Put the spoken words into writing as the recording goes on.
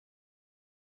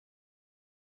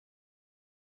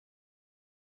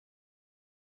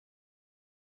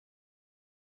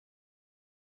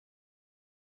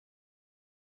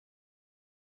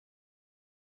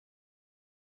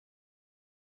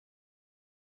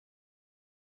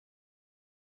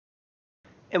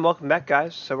And welcome back,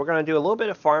 guys. So we're going to do a little bit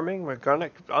of farming. We're going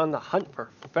to on the hunt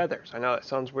for feathers. I know that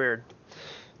sounds weird.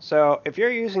 So if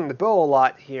you're using the bow a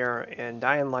lot here in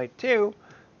Dying Light 2,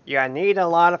 you need a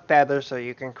lot of feathers so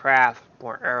you can craft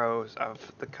more arrows of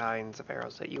the kinds of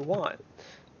arrows that you want.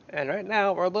 And right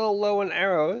now we're a little low on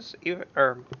arrows,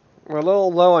 or we're a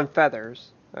little low on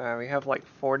feathers. We have like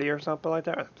 40 or something like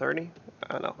that, or 30.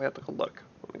 I don't know. We have to go look.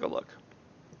 Let me go look.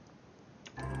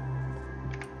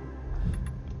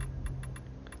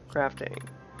 Crafting.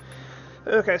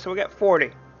 Okay, so we got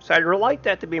 40. So I'd like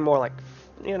that to be more like,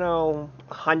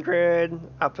 100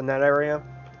 up in that area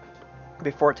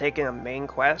before taking a main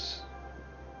quest.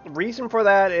 The reason for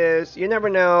that is you never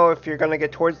know if you're going to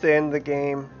get towards the end of the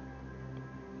game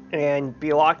and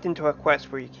be locked into a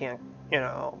quest where you can't,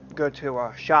 go to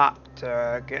a shop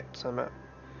to get some,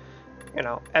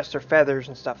 Esther feathers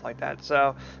and stuff like that.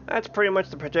 So that's pretty much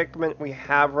the predicament we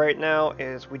have right now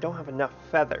is we don't have enough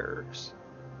feathers,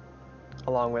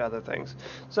 along with other things.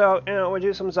 So, we'll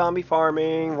do some zombie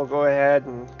farming. We'll go ahead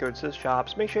and go to the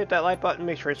shops. Make sure you hit that like button.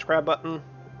 Make sure you hit the subscribe button.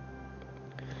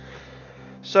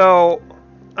 So,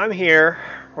 I'm here.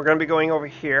 We're going to be going over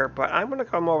here, but I'm going to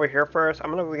come over here first.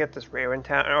 I'm going to go get this Raven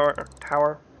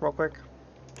tower real quick.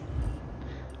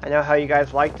 I know how you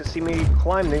guys like to see me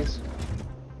climb these.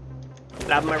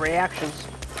 Love my reactions.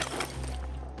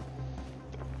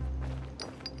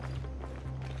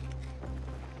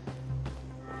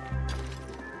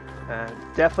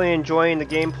 Definitely enjoying the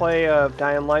gameplay of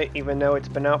Dying Light, even though it's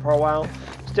been out for a while.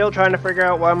 Still trying to figure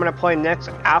out what I'm going to play next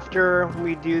after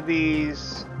we do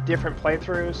these different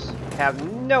playthroughs. Have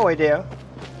no idea.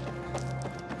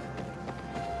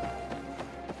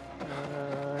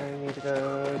 I need to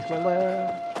go to my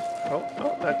left.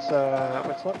 Oh, that's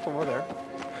what's left over there.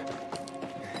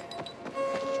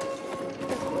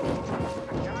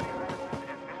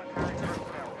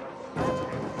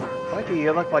 Mikey,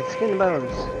 you look like skin and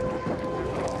bones.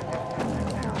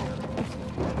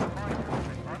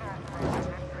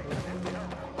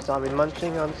 Zombie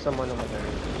munching on someone over there.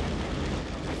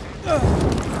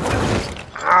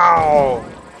 Ow!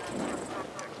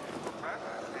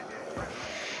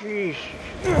 Sheesh.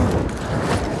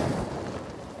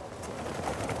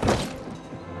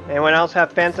 Anyone else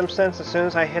have phantom sense? As soon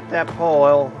as I hit that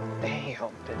pole, damn,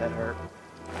 did that hurt.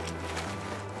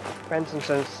 Phantom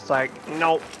sense is like,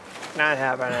 nope, not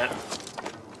having it.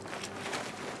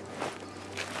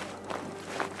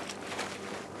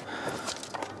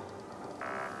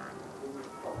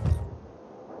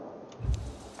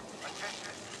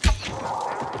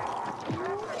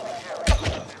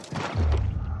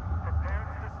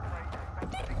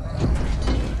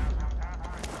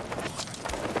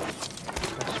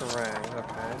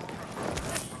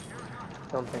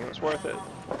 Don't think it was worth it.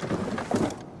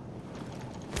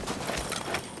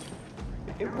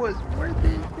 It was worth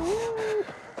it. Woo!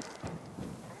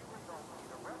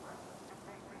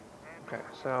 Okay,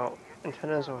 so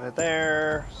antenna's over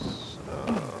there. So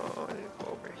I need to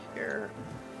go over here.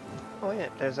 Oh yeah,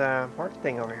 there's a mark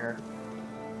thing over here.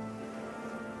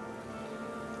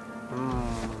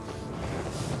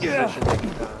 Yeah.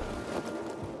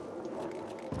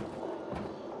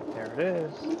 There it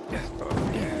is.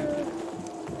 Over here.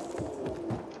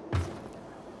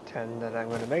 10 that I'm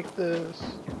going to make this.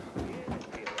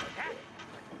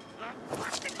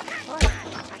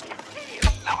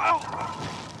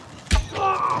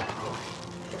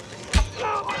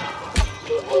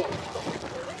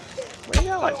 Where are you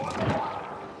going?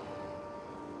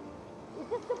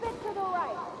 Just a bit to the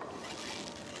right.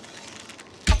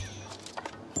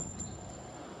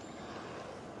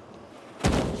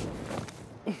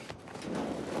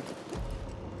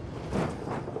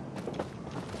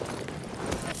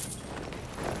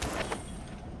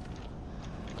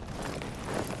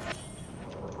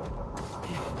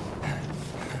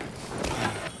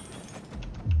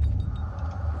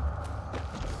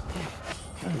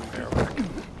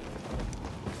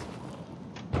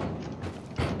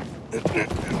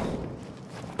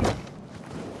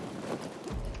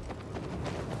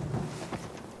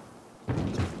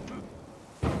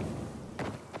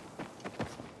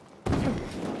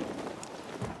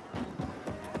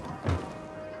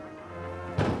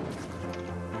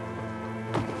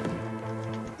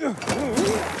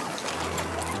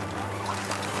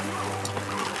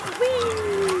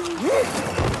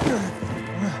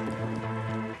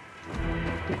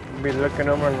 Be looking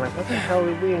over and like, what the hell are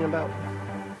we being about?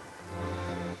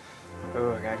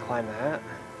 Oh, I gotta climb that.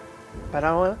 But I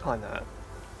don't want to climb that.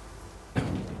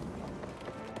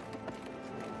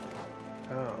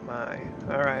 Oh my.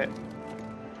 Alright.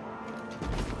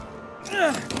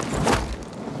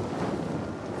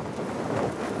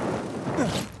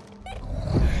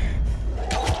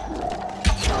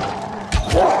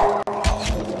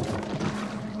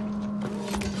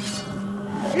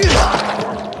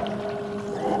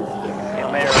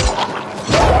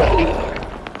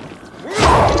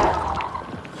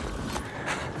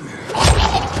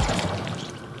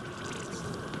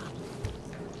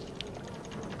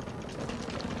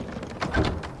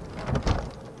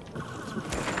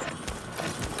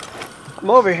 I'm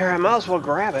over here, I might as well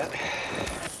grab it.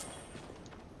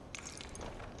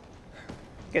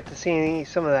 Get to see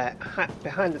some of that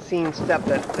behind the scenes stuff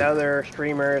that the other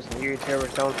streamers and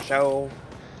YouTubers don't show.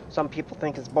 Some people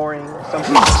think it's boring, some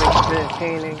people think it's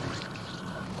entertaining.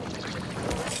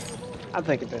 I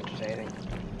think it's entertaining.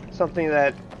 Something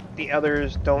that the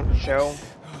others don't show.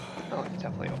 Oh, it's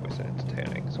definitely always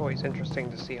entertaining. It's always interesting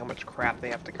to see how much crap they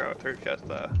have to go through just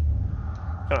to...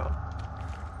 I don't know.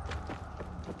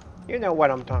 You know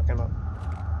what I'm talking about.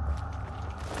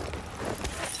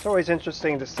 It's always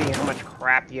interesting to see how much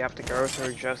crap you have to go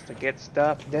through just to get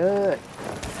stuff done.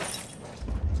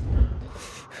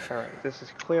 Alright, this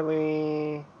is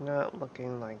clearly not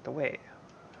looking like the way.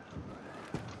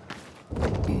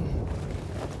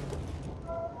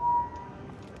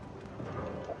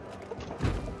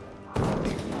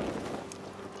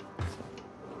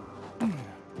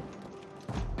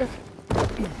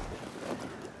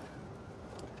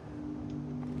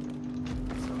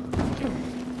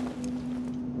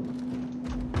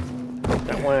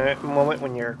 That moment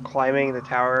when you're climbing the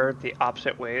tower the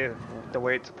opposite way of the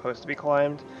way it's supposed to be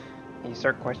climbed, and you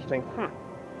start questioning,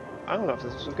 I don't know if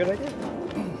this is a good idea.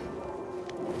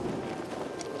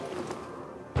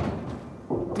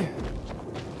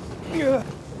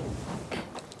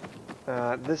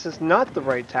 This is not the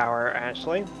right tower,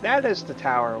 actually. That is the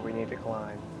tower we need to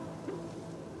climb.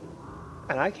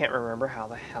 And I can't remember how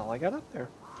the hell I got up there.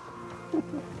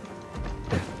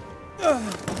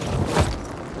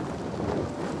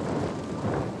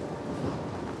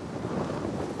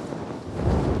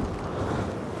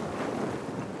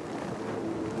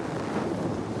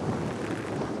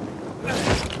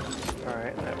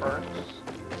 Alright, that works.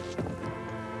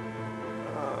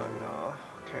 Oh no.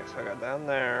 Okay, so I got down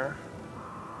there.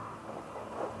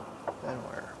 Then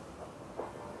where?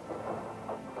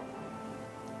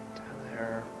 Down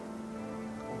there.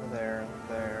 Over there,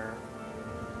 there.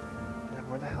 And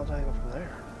where the hell do I go from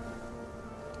there?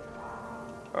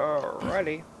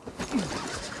 Alrighty.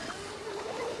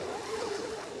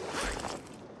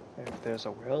 If there's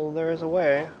a will, there's a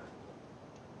way.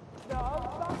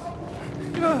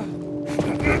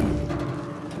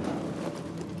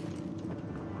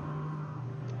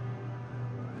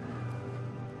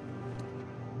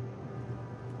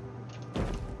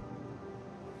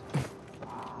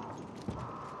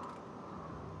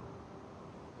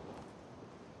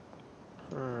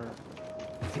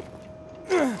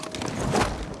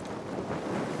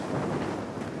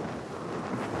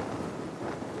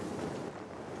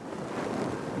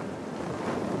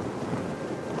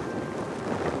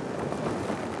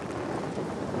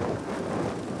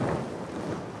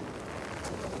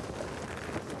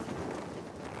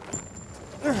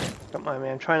 Don't mind me,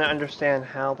 I'm trying to understand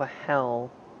how the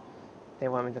hell they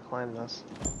want me to climb this.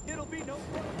 It'll be no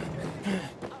problem.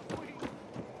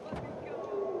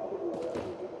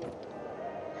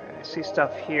 Okay, I see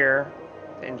stuff here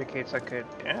that indicates I could...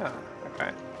 Yeah,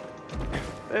 okay.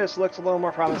 This looks a little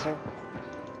more promising.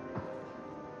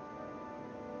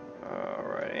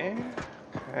 Alrighty.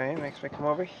 Okay, makes me come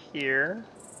over here.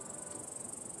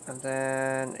 And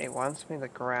then it wants me to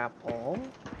grapple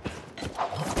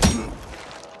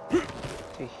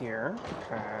to here.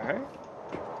 Okay.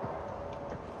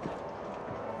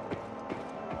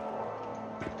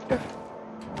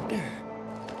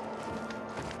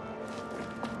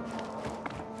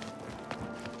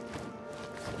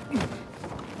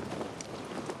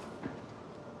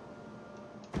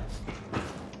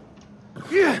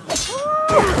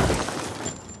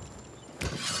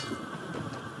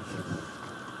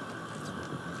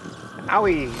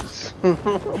 Owies!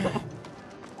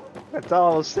 That's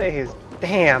all I'll say is,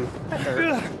 damn, that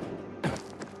hurt.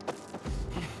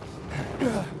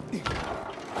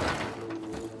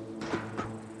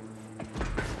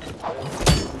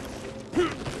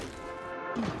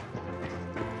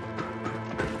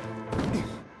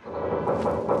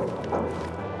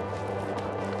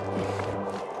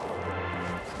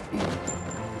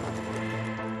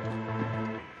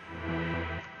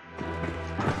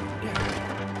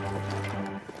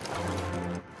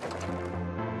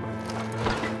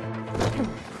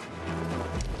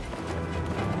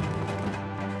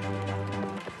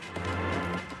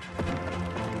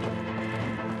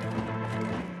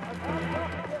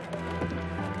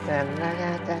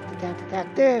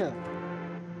 Do. Oh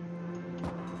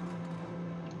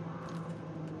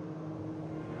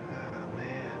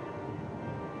man.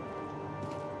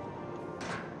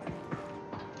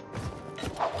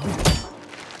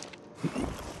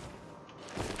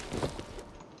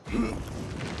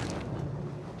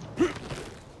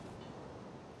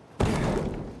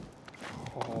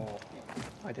 Oh,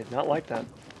 I did not like that.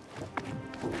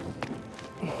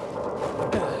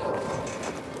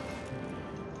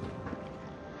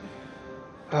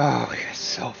 Oh, we got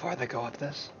so far to go with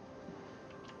this.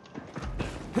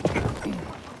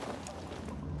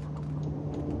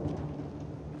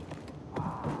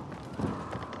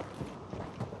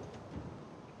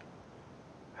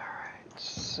 Alright,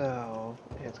 so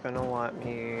it's gonna want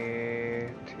me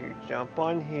to jump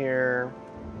on here.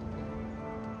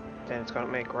 Then it's gonna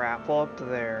make raffle up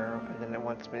there, and then it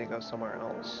wants me to go somewhere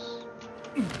else.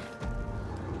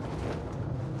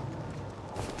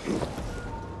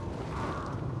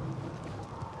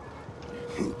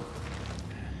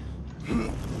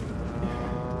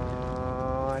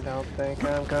 I don't think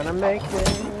I'm gonna make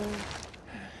it.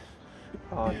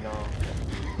 Oh no.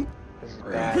 This is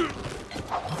bad.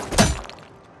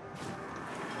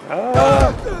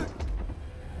 Oh!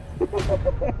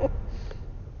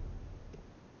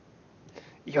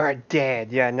 You're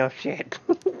dead. Yeah, no shit.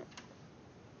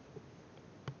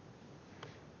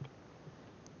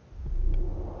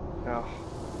 Oh.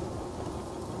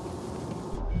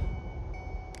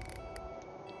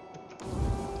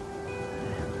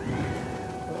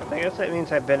 Well, I guess that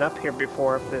means I've been up here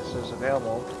before if this is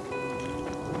available.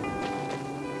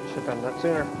 Should have done that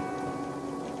sooner.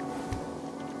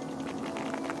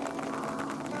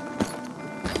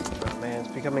 Oh man,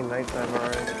 it's becoming nighttime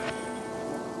already.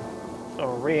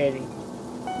 Already.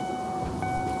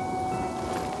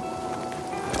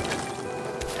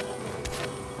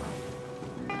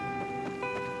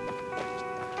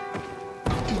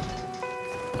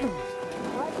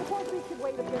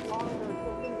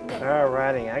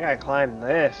 Alrighty, I gotta climb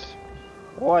this.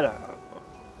 What a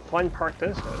fun part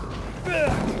this is.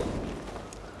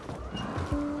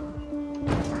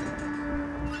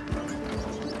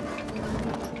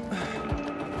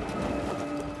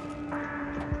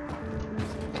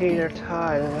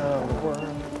 Teeter-totter on the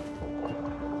world.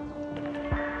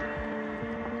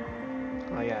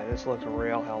 Oh yeah, this looks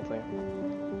real healthy.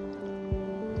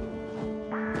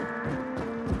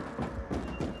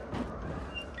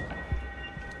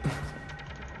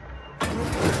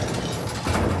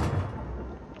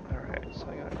 Alright, so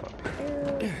I gotta go up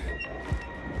here.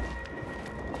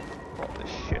 All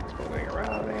this shit's moving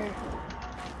around me.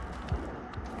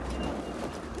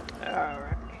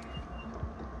 Alright.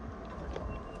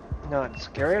 Not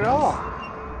scary at all.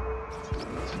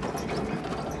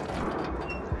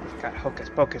 Got hocus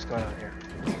pocus going on here.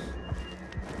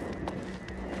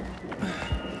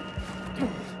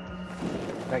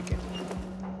 Like it.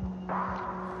 Da,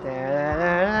 da,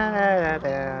 da, da, da,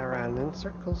 da, round in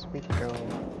circles we go.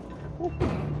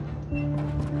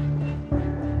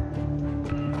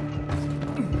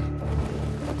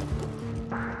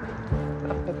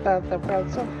 Up above the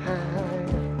world so high.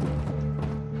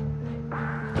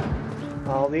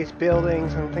 All these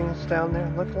buildings and things down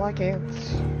there look like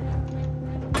ants.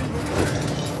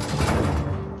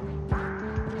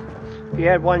 If you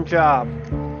had one job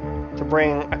to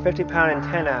bring a 50-pound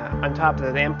antenna on top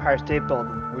of the Empire State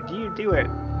Building, would you do it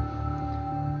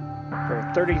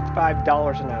for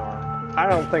 $35 an hour? I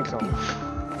don't think so.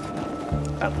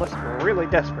 Unless we're really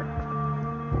desperate.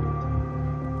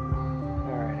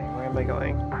 Alrighty, where am I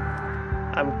going?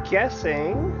 I'm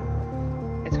guessing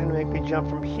it's going to make me jump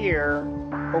from here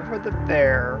over to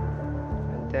there,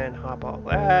 and then hop off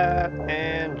that,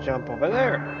 and jump over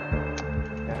there.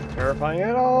 Not terrifying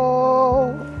at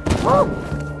all. Oh!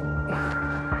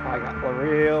 I got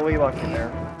really lucky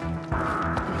there.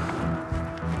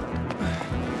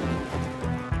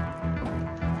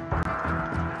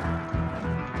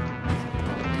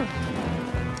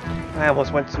 I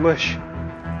almost went smush.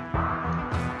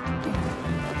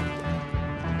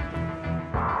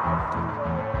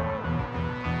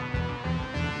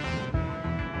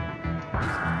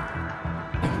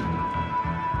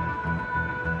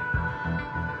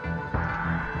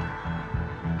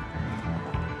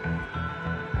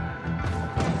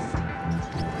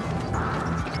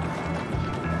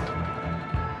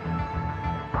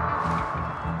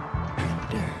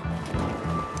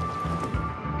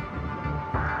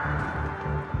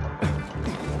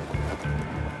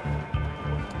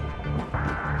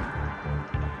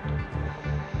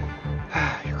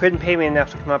 Couldn't pay me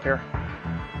enough to come up here.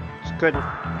 Just couldn't.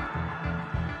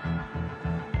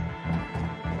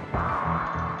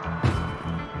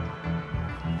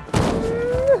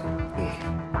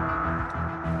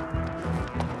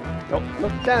 Don't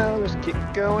look down, just keep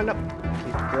going up.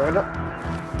 Keep going up.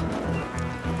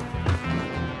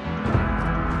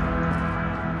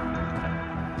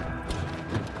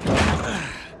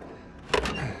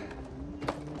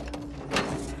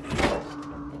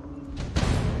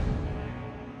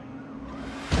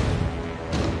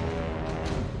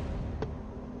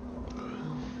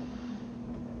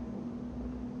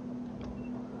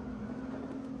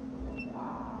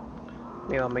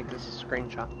 Maybe I'll make this a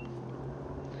screenshot.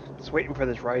 Just waiting for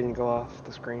this writing to go off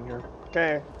the screen here.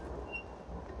 Okay.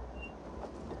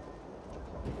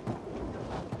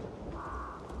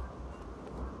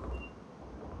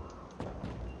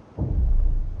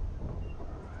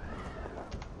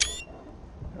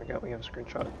 There we go, we have a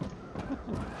screenshot.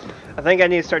 I think I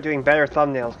need to start doing better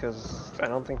thumbnails because I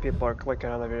don't think people are clicking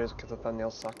on the videos because the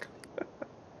thumbnails suck.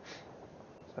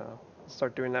 So, I'll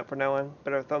start doing that from now on.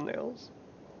 Better thumbnails.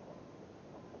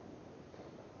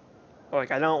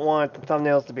 Like, I don't want the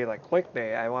thumbnails to be like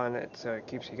clickbait. I want it so it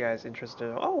keeps you guys interested.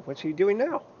 Oh, what's he doing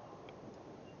now?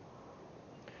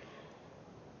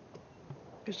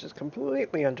 It's just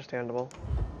completely understandable.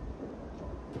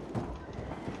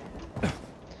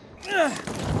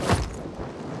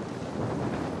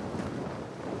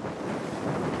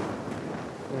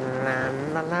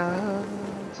 La la la,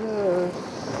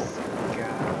 just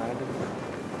God.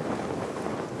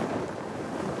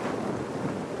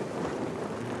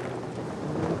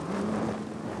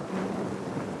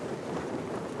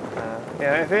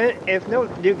 Yeah, if no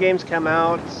new games come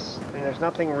out and there's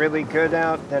nothing really good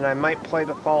out, then I might play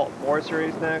the Fallout 4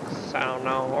 series next. I don't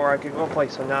know, or I could go play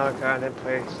Subnautica and then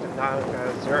play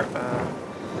Subnautica Zero,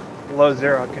 Below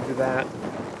Zero. I could do that.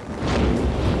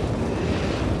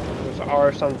 There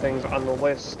are some things on the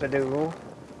list to do.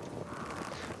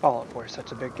 Fallout 4 is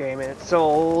such a big game, and it's so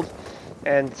old,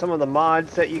 and some of the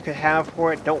mods that you could have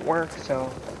for it don't work,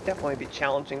 so it'd definitely be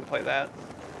challenging to play that.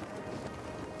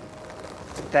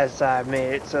 That's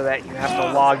made it so that you have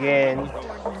to log in,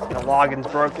 and the login's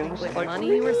broken. With Like,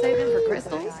 money you were saving for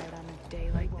crystals?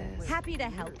 Happy to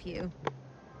help you.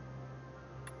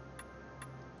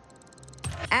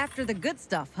 After the good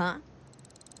stuff, huh?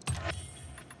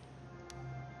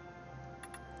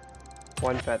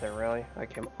 one feather, really? I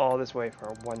came all this way for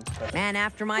one feather. Man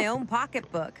after my own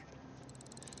pocketbook.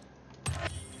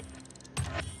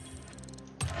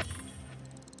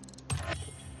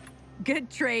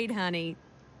 Good trade, honey.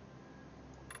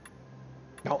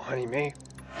 Don't honey me.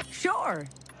 Sure.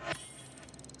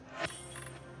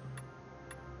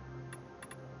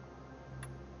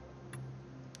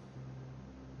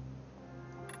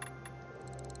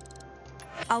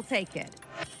 I'll take it.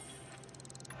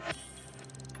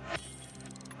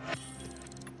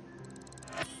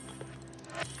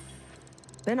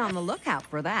 Been on the lookout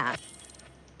for that.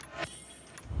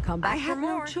 Come back I for had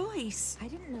no more. choice. I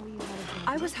didn't know you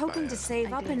I was hoping to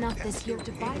save up enough this year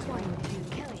to buy one.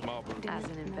 As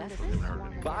an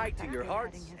investment? Buy to your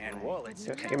hearts and wallets.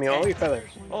 Just give me all your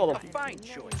feathers. All A of them. fine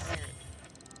choice.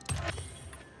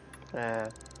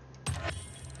 I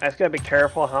just gotta be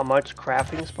careful how much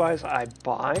crafting supplies I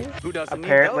buy. Who doesn't need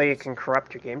Apparently those? it can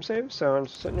corrupt your game save, so I'm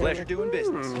just sitting here Pleasure like, doing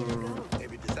business.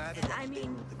 I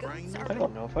mean, goats I are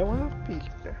don't know if I want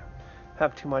to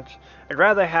have too much. I'd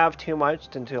rather have too much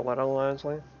than too little,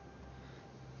 honestly.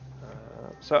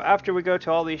 So after we go to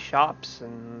all these shops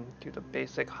and do the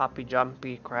basic hoppy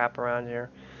jumpy crap around here,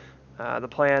 the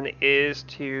plan is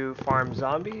to farm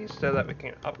zombies so that we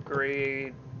can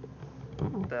upgrade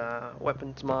the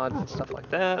weapons mods and stuff like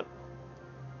that.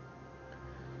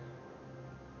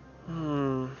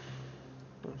 There's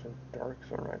a dark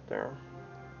zone right there.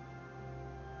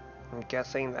 I'm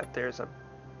guessing that there's a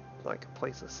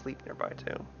place to sleep nearby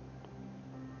too.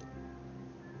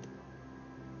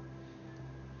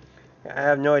 I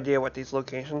have no idea what these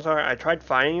locations are. I tried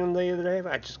finding them the other day,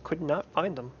 but I just could not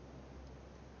find them.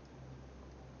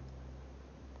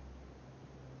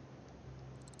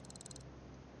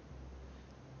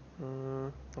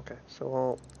 Okay, so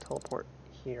we'll teleport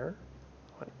here.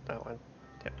 That one.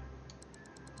 Yeah.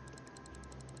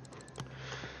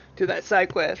 Do that side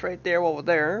quest right there while we're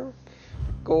there.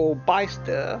 Go buy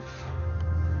stuff.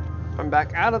 Come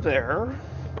back out of there.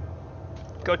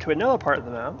 Go to another part of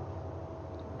the map.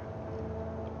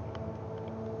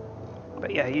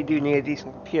 But yeah, you do need a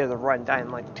decent computer to run Dying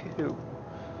Light 2.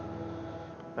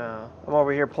 I'm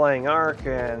over here playing Ark,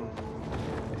 and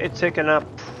it's taking up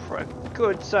a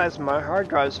good size of my hard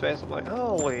drive space. I'm like,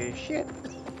 holy shit.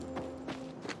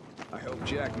 I hope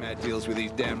Jack Matt deals with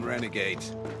these damn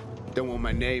renegades. Don't want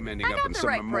my name ending I up got in the some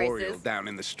right memorial braces. down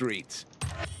in the streets.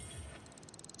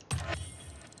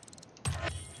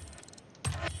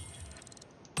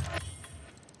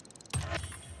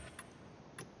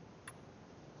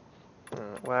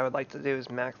 What I would like to do is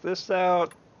max this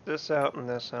out, and this out,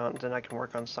 and then I can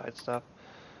work on side stuff.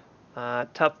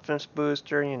 Toughness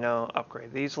booster, you know,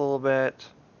 upgrade these a little bit.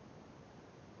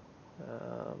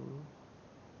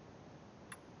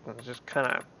 Let's just kind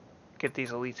of get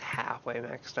these at least halfway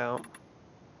maxed out.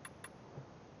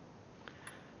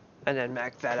 And then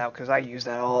max that out because I use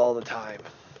that all the time.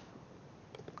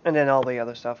 And then all the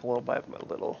other stuff, little by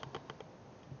little.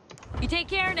 You take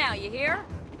care now, you hear?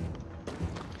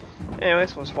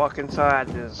 Anyways, let's walk inside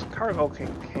this cargo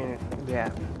container.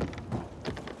 Yeah,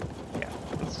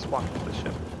 let's just walk to the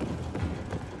ship.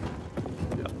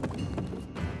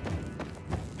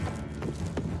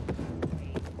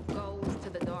 Goes to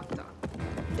the doctor.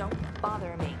 Don't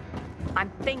bother me. I'm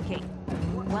thinking.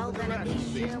 Well, then at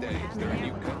least These days, they're a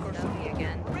new cook or something.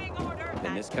 again.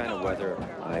 In this kind of weather,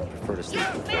 I prefer to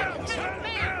sleep with friends.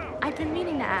 I've been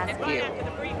meaning to ask you.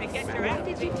 Why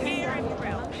did you turn down the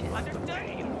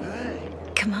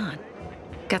promotion? Come on.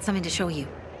 Got something to show you.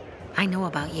 I know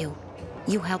about you.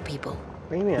 You help people.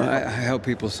 What do you mean? I help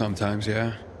people sometimes,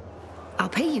 yeah. I'll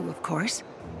pay you, of course.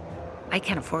 I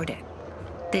can't afford it.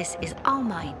 This is all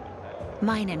mine.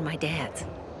 Mine and my dad's.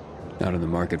 Not in the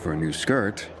market for a new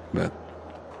skirt, but...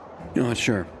 You know what,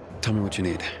 sure. Tell me what you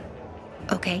need.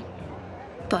 Okay?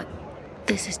 But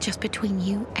this is just between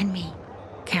you and me.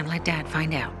 Can't let Dad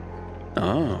find out.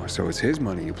 Oh, so it's his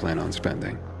money you plan on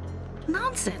spending.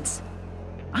 Nonsense.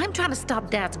 I'm trying to stop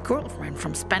Dad's girlfriend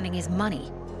from spending his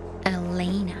money.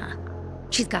 Elena.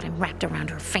 She's got him wrapped around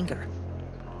her finger.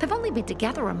 They've only been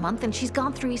together a month and she's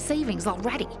gone through his savings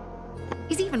already.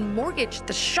 He's even mortgaged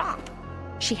the shop.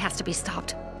 She has to be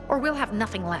stopped, or we'll have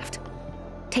nothing left.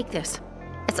 Take this.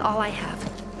 It's all I have.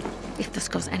 If this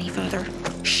goes any further,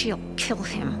 she'll kill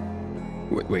him.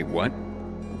 Wait, what?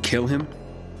 Kill him?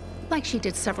 Like she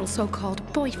did several so-called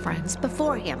boyfriends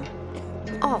before him.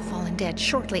 All fallen dead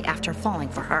shortly after falling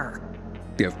for her.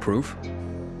 Do you have proof?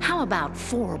 How about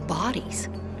 4 bodies?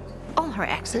 All her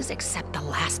exes except the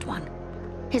last one.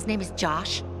 His name is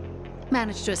Josh.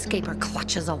 Managed to escape her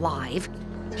clutches alive.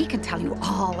 He can tell you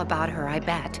all about her, I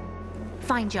bet.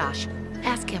 Find Josh.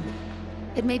 Ask him.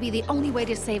 It may be the only way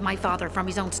to save my father from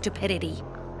his own stupidity.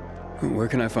 Where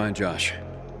can I find Josh?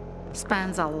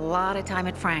 Spends a lot of time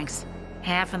at Frank's.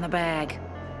 Half in the bag.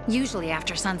 Usually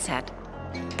after sunset.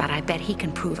 But I bet he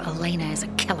can prove Elena is a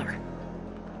killer.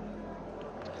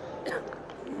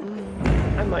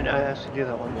 I might not actually do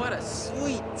that one. What a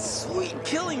sweet, sweet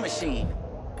killing machine.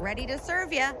 Ready to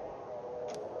serve ya.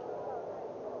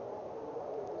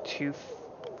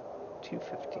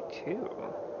 252.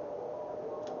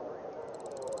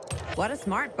 What a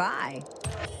smart buy.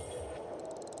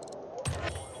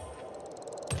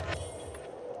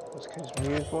 That's because we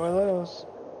use more of those.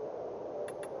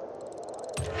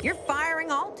 You're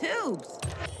firing all tubes.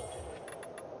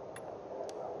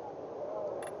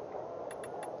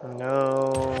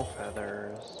 No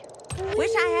feathers.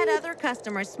 Wish I had other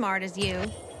customers smart as you.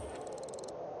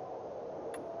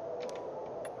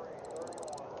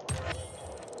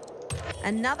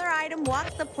 Another item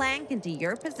walks the plank into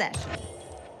your possession.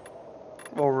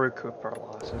 We'll recoup our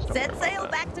losses. Don't Set worry sail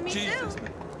about back to me soon.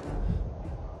 that.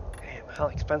 Damn, how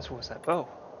expensive was that bow?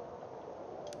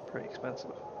 Pretty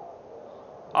expensive.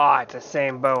 Ah, it's the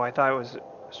same bow. I thought it was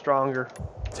stronger.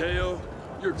 Teo,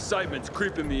 your excitement's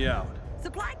creeping me out.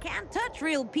 Supply can't touch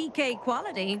real PK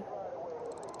quality.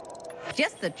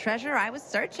 Just the treasure I was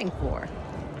searching for.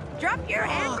 Drop your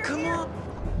hand. Oh, come on.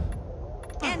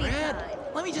 Anytime.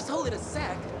 Let me just hold it a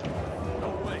sec. No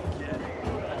way, kid.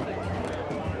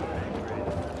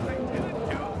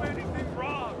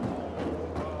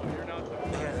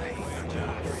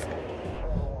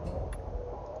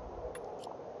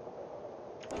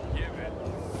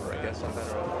 I guess I'm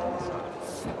better off on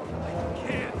this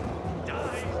side.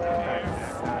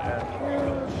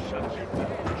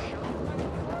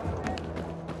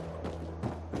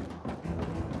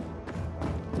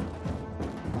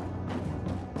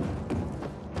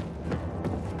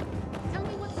 Tell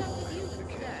me what's up with you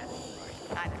instead.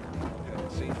 I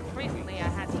don't know. Recently I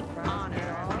had the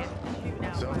honor of getting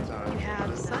chewed out. You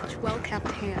have such well-kept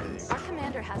hands. Our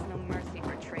commander has no mercy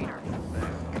for traitors.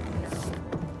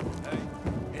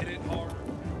 Hit it harder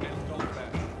and go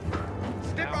fast.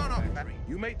 Step on up.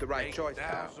 You made the right choice,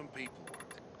 pal.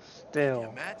 Still,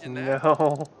 Imagine that.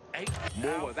 no.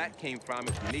 More where that came from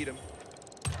if you need them.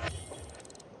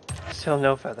 Still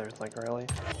no feathers. Like really?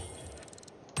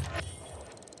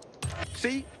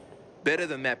 See? Better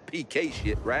than that PK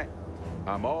shit, right?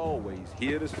 I'm always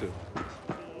here to serve.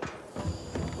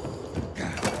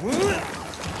 We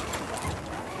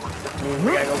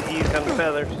gotta go easy on the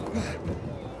feathers.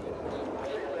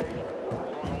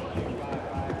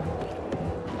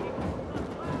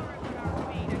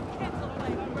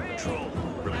 Patrol,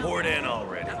 report in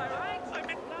already.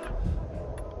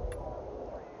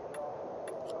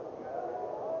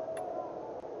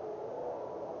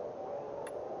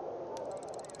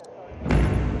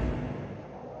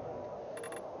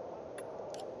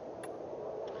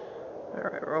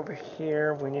 Alright, we're over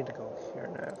here. We need to go here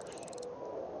next.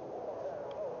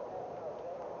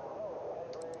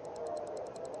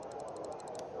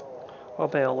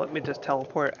 Hoping it'll let me just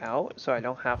teleport out so I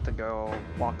don't have to go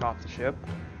walk off the ship.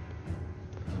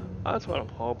 That's what I'm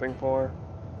hoping for.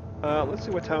 Let's see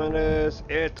what time it is.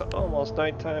 It's almost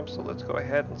nighttime, so let's go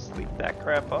ahead and sleep that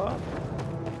crap off.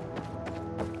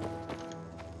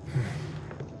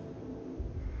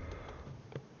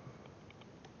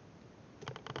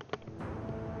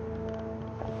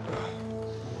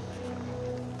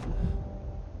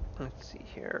 Let's see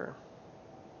here.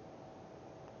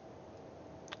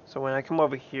 So when I come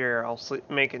over here, I'll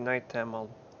make it nighttime. I'll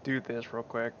do this real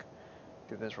quick,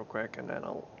 and then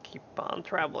I'll keep on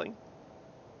traveling.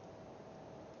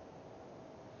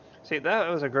 See, that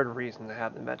was a good reason to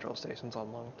have the metro stations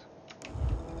unlocked.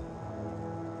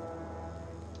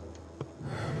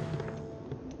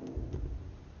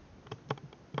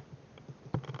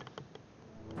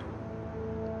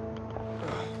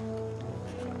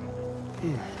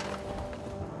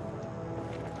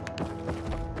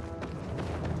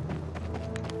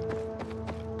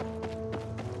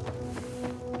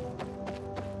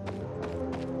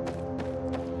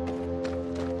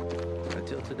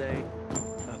 Until today,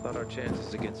 I thought our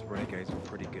chances against renegades were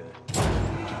pretty good.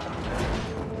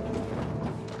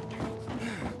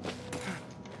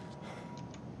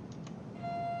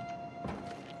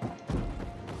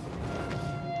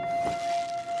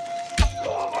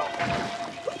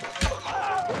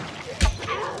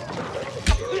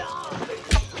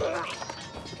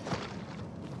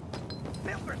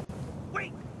 Milford,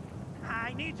 wait!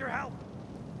 I need your help.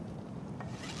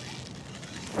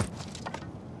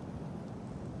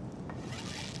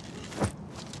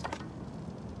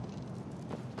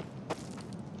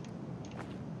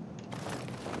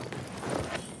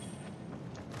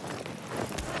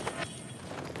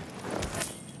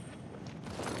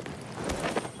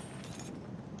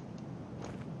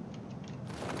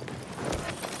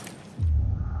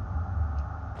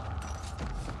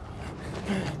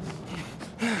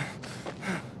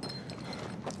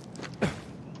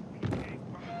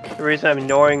 The reason I'm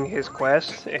ignoring his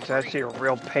quest, it's actually a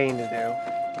real pain to do.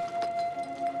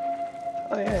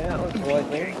 Oh yeah, that looks like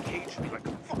me. Engage me like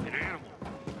a fucking animal.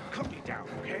 Cut me down,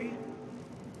 okay?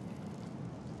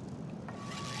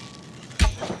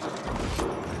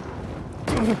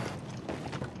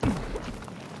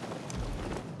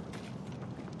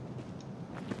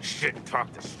 Shouldn't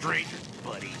talk to strangers,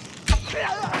 buddy.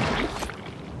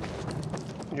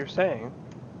 You're saying?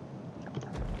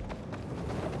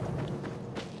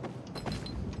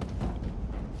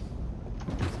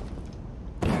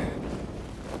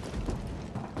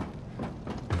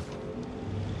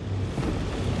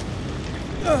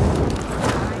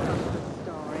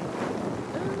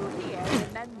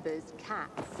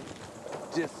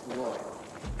 Disloyal.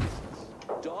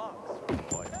 Dogs are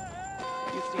loyal.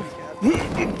 You seem to have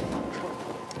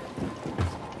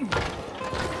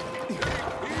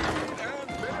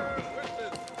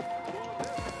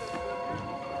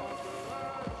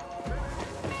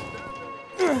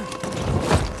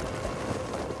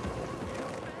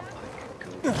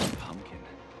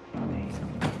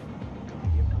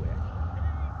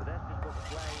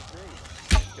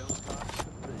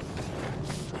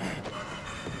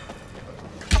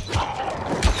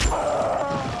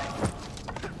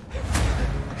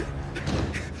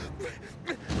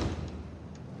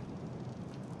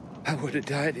I would have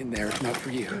died in there if not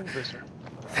for you. Thank you.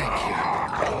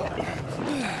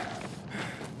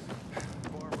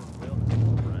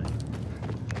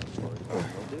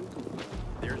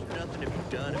 There's nothing to be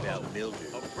done about mildew,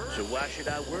 so why should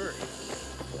I worry?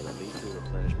 Well, I need to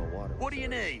replenish my water. What do you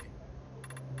need?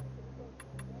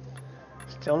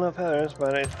 Still no feathers,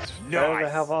 but it's better to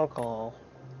have alcohol.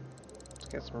 Let's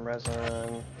get some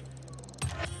resin.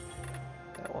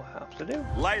 That will have to do.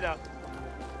 Light up.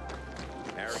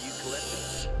 How are you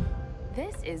collecting?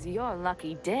 This is your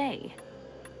lucky day.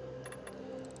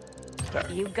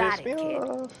 Start You got piss it, me kid.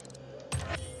 off.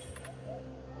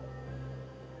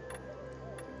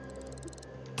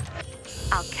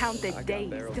 I'll count the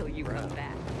days till you come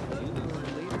back.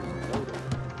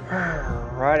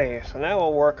 Alrighty, so now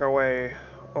we'll work our way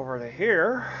over to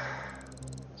here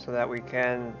so that we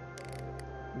can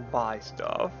buy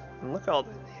stuff. And look at all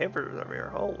the inhibitors over here.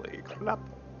 Holy crap.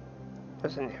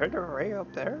 There's an inhibitor array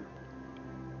up there?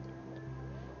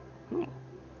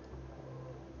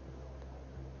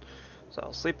 So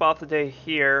I'll sleep off the day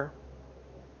here.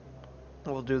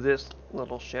 We'll do this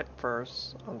little shit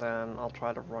first, and then I'll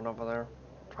try to run over there.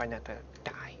 Try not to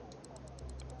die.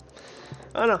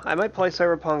 I don't know, I might play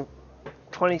Cyberpunk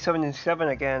 2077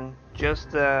 again,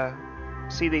 just to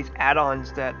see these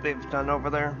add-ons that they've done over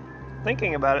there.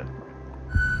 Thinking about it.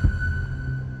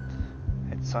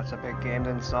 It's such a big game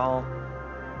to install.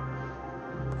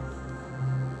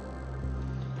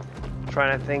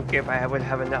 trying to think if I would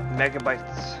have enough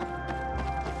megabytes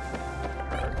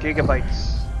or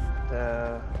gigabytes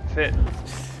to fit.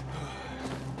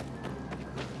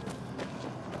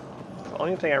 The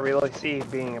only thing I really see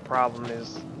being a problem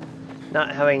is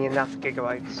not having enough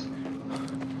gigabytes.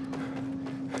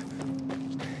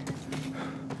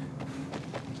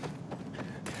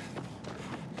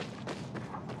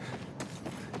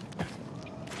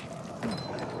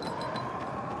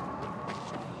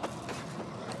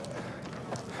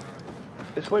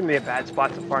 This wouldn't be a bad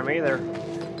spot to farm either.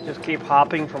 Just keep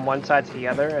hopping from one side to the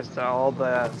other as all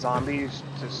the zombies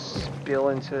just spill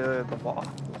into the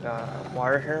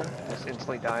water here. Just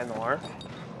instantly die in the water.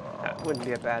 That wouldn't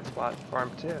be a bad spot to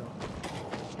farm too.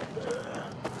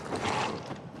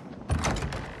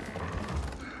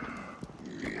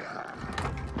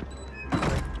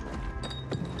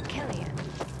 Killian,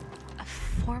 a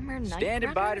former night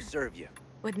Standing by runner? to serve you.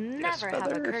 Would never have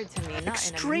feathers. occurred to me, not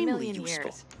Extremely in a million useful.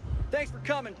 years. Thanks for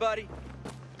coming, buddy.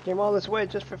 Came all this way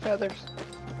just for feathers.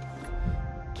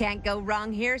 Can't go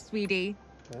wrong here, sweetie.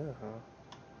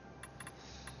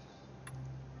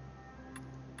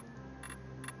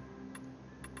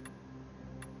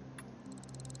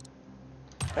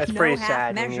 That's No pretty half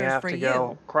sad when you measures have for to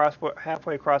go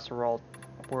halfway across the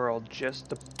world just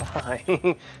to buy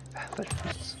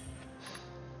feathers.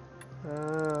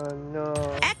 Oh no.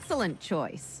 Excellent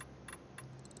choice.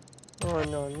 Oh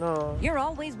no no. You're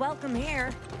always welcome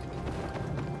here.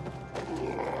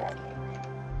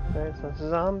 There's a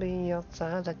zombie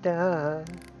outside the door.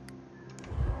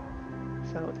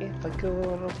 So if I go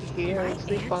over here My and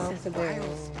sleep aunt off says the viral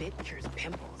day. spit cures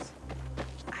pimples.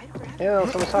 I'd rather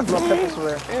Ew, someone's talking about pimples over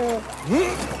there.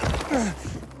 Ew.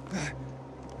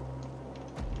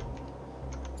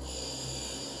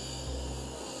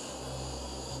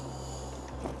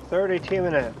 32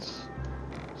 minutes.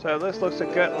 So this looks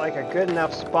like a good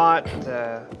enough spot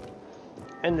to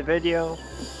end the video.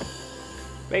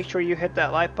 Make sure you hit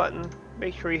that like button.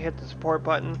 Make sure you hit the support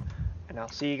button. And I'll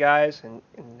see you guys in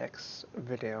the next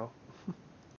video.